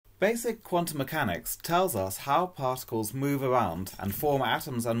Basic quantum mechanics tells us how particles move around and form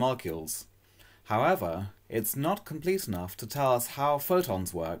atoms and molecules. However, it's not complete enough to tell us how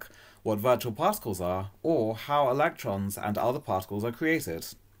photons work, what virtual particles are, or how electrons and other particles are created.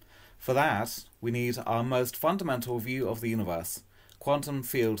 For that, we need our most fundamental view of the universe, quantum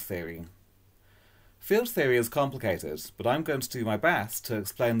field theory. Field theory is complicated, but I'm going to do my best to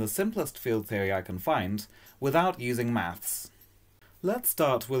explain the simplest field theory I can find without using maths. Let's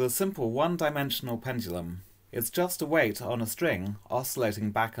start with a simple one-dimensional pendulum. It's just a weight on a string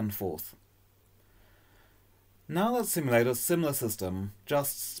oscillating back and forth. Now let's simulate a similar system,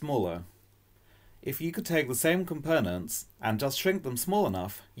 just smaller. If you could take the same components and just shrink them small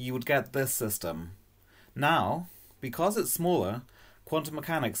enough, you would get this system. Now, because it's smaller, quantum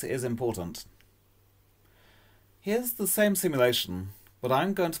mechanics is important. Here's the same simulation, but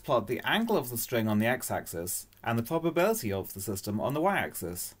I'm going to plot the angle of the string on the x-axis and the probability of the system on the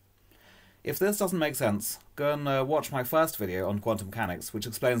y-axis. If this doesn't make sense, go and watch my first video on quantum mechanics, which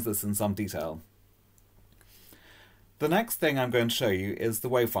explains this in some detail. The next thing I'm going to show you is the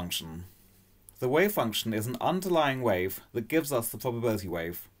wave function. The wave function is an underlying wave that gives us the probability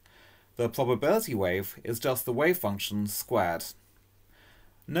wave. The probability wave is just the wave function squared.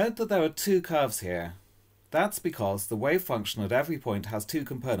 Note that there are two curves here. That's because the wave function at every point has two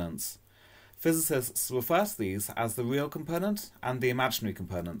components. Physicists refer to these as the real component and the imaginary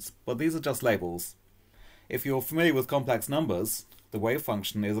components, but these are just labels. If you're familiar with complex numbers, the wave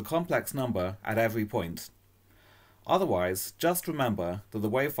function is a complex number at every point. Otherwise, just remember that the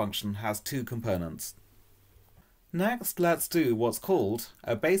wave function has two components. Next, let's do what's called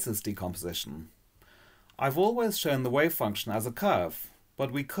a basis decomposition. I've always shown the wave function as a curve,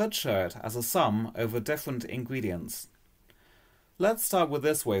 but we could show it as a sum over different ingredients. Let's start with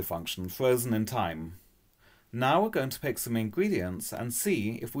this wave function, frozen in time. Now we're going to pick some ingredients and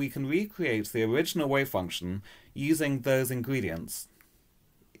see if we can recreate the original wave function using those ingredients.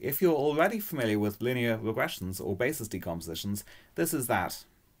 If you're already familiar with linear regressions or basis decompositions, this is that.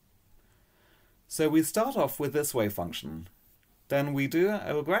 So we start off with this wave function. Then we do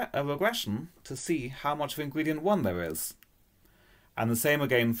a regression to see how much of ingredient 1 there is. And the same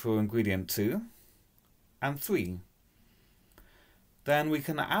again for ingredient 2 and 3. Then we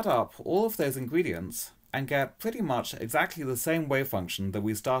can add up all of those ingredients and get pretty much exactly the same wave function that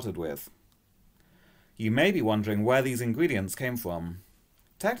we started with. You may be wondering where these ingredients came from.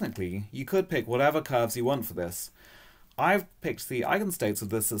 Technically, you could pick whatever curves you want for this. I've picked the eigenstates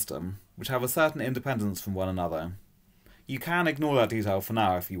of this system, which have a certain independence from one another. You can ignore that detail for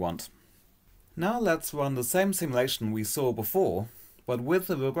now if you want. Now let's run the same simulation we saw before, but with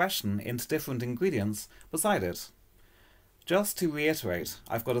the regression into different ingredients beside it. Just to reiterate,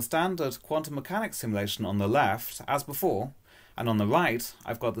 I've got a standard quantum mechanics simulation on the left, as before, and on the right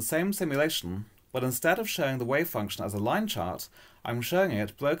I've got the same simulation, but instead of showing the wave function as a line chart, I'm showing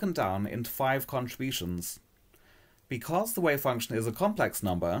it broken down into 5 contributions. Because the wave function is a complex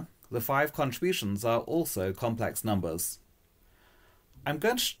number, the 5 contributions are also complex numbers. I'm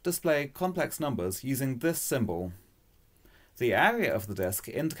going to display complex numbers using this symbol. The area of the disk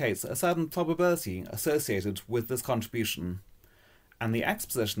indicates a certain probability associated with this contribution, and the x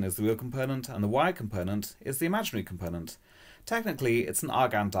position is the real component and the y component is the imaginary component. Technically, it's an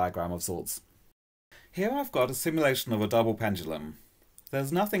Argand diagram of sorts. Here I've got a simulation of a double pendulum.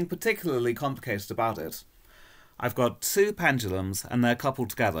 There's nothing particularly complicated about it. I've got 2 pendulums and they're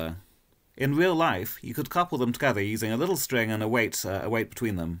coupled together. In real life, you could couple them together using a little string and a weight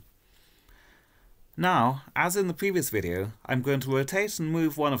between them. Now, as in the previous video, I'm going to rotate and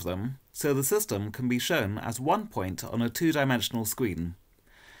move one of them so the system can be shown as one point on a 2-dimensional screen.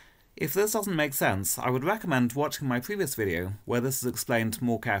 If this doesn't make sense, I would recommend watching my previous video where this is explained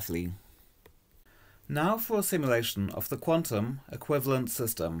more carefully. Now for a simulation of the quantum equivalent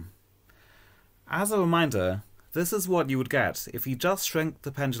system. As a reminder, this is what you would get if you just shrink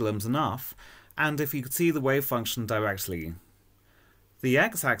the pendulums enough and if you could see the wave function directly. The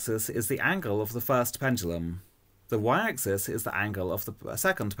x-axis is the angle of the first pendulum, the y-axis is the angle of the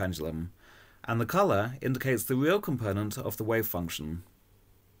second pendulum, and the colour indicates the real component of the wave function.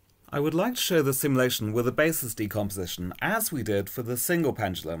 I would like to show the simulation with a basis decomposition as we did for the single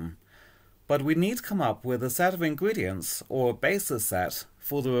pendulum, but we need to come up with a set of ingredients, or basis set,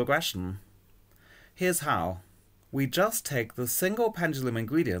 for the regression. Here's how. We just take the single pendulum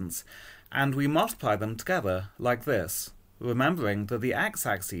ingredients and we multiply them together like this, remembering that the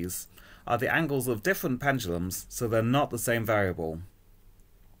x-axes are the angles of different pendulums, so they're not the same variable.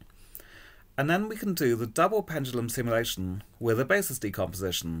 And then we can do the double pendulum simulation with a basis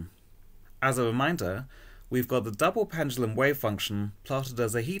decomposition. As a reminder, we've got the double pendulum wave function plotted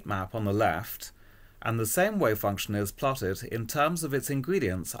as a heat map on the left, and the same wave function is plotted in terms of its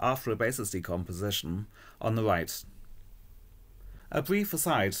ingredients after a basis decomposition on the right. A brief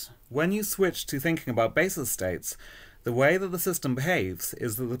aside, when you switch to thinking about basis states, the way that the system behaves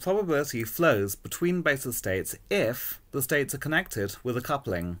is that the probability flows between basis states if the states are connected with a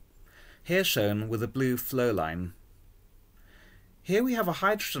coupling, here shown with a blue flow line. Here we have a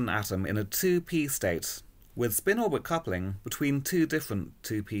hydrogen atom in a 2p state, with spin-orbit coupling between two different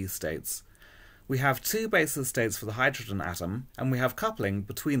 2p states. We have two basis states for the hydrogen atom, and we have coupling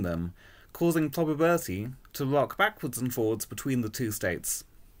between them, causing probability to rock backwards and forwards between the two states.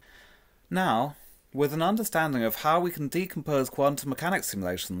 Now, with an understanding of how we can decompose quantum mechanics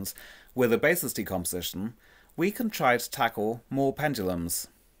simulations with a basis decomposition, we can try to tackle more pendulums.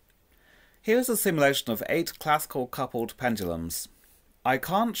 Here is a simulation of 8 classical coupled pendulums. I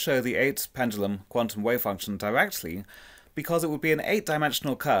can't show the 8 pendulum quantum wave function directly because it would be an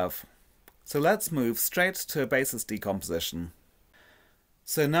 8-dimensional curve. So let's move straight to a basis decomposition.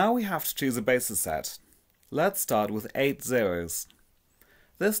 So now we have to choose a basis set. Let's start with 8 zeros.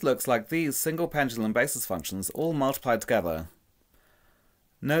 This looks like these single pendulum basis functions all multiplied together.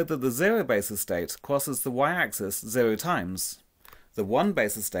 Note that the 0 basis state crosses the y-axis 0 times. The 1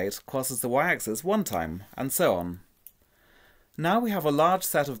 basis state crosses the y-axis 1 time, and so on. Now we have a large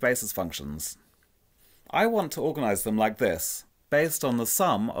set of basis functions. I want to organize them like this, based on the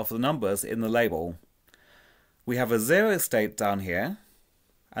sum of the numbers in the label. We have a 0 state down here,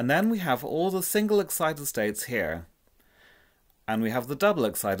 and then we have all the single excited states here. And we have the double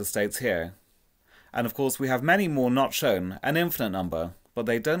excited states here. And of course we have many more not shown, an infinite number, but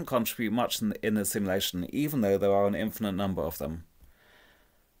they don't contribute much in the simulation, even though there are an infinite number of them.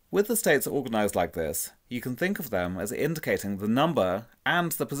 With the states organized like this, you can think of them as indicating the number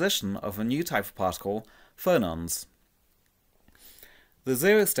and the position of a new type of particle, phonons. The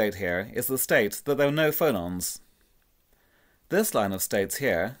 0 state here is the state that there are no phonons. This line of states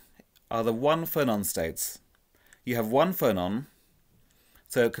here are the 1 phonon states. You have 1 phonon,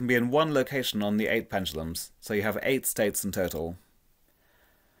 so it can be in one location on the 8 pendulums, so you have 8 states in total.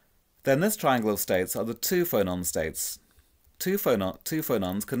 Then this triangle of states are the 2 phonon states. Two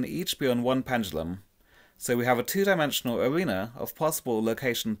phonons can each be on one pendulum, so we have a 2-dimensional arena of possible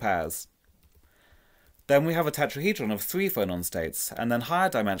location pairs. Then we have a tetrahedron of 3 phonon states, and then higher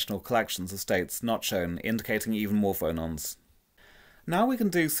dimensional collections of states not shown, indicating even more phonons. Now we can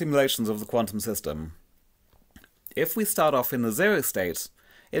do simulations of the quantum system. If we start off in the 0 state,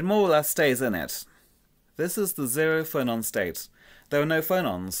 it more or less stays in it. This is the 0 phonon state. There are no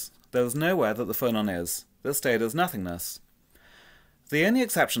phonons. There is nowhere that the phonon is. This state is nothingness. The only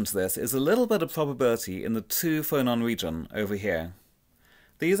exception to this is a little bit of probability in the 2 phonon region over here.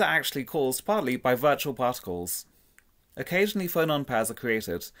 These are actually caused partly by virtual particles. Occasionally phonon pairs are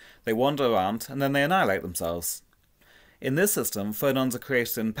created, they wander around, and then they annihilate themselves. In this system, phonons are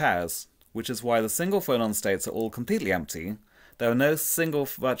created in pairs, which is why the single phonon states are all completely empty. There are no single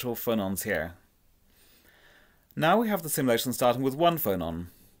virtual phonons here. Now we have the simulation starting with 1 phonon.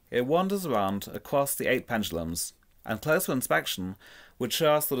 It wanders around across the 8 pendulums, and closer inspection would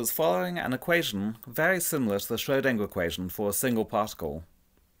show us that it's following an equation very similar to the Schrödinger equation for a single particle.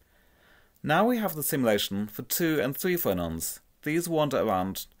 Now we have the simulation for 2 and 3 phonons. These wander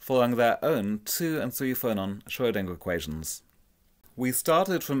around following their own 2 and 3 phonon Schrödinger equations. We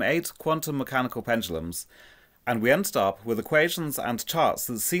started from 8 quantum mechanical pendulums, and we ended up with equations and charts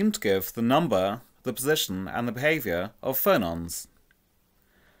that seem to give the number, the position, and the behavior of phonons.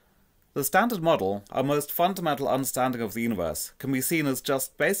 The standard model, our most fundamental understanding of the universe, can be seen as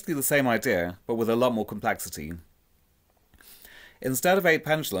just basically the same idea, but with a lot more complexity. Instead of 8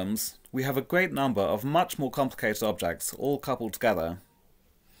 pendulums, we have a great number of much more complicated objects, all coupled together.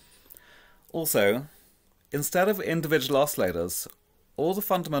 Also, instead of individual oscillators, all the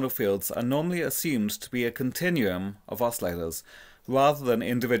fundamental fields are normally assumed to be a continuum of oscillators, rather than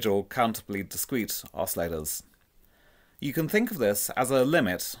individual countably discrete oscillators. You can think of this as a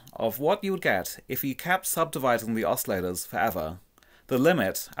limit of what you would get if you kept subdividing the oscillators forever, the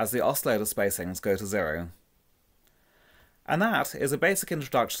limit as the oscillator spacings go to 0. And that is a basic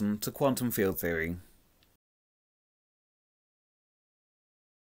introduction to quantum field theory.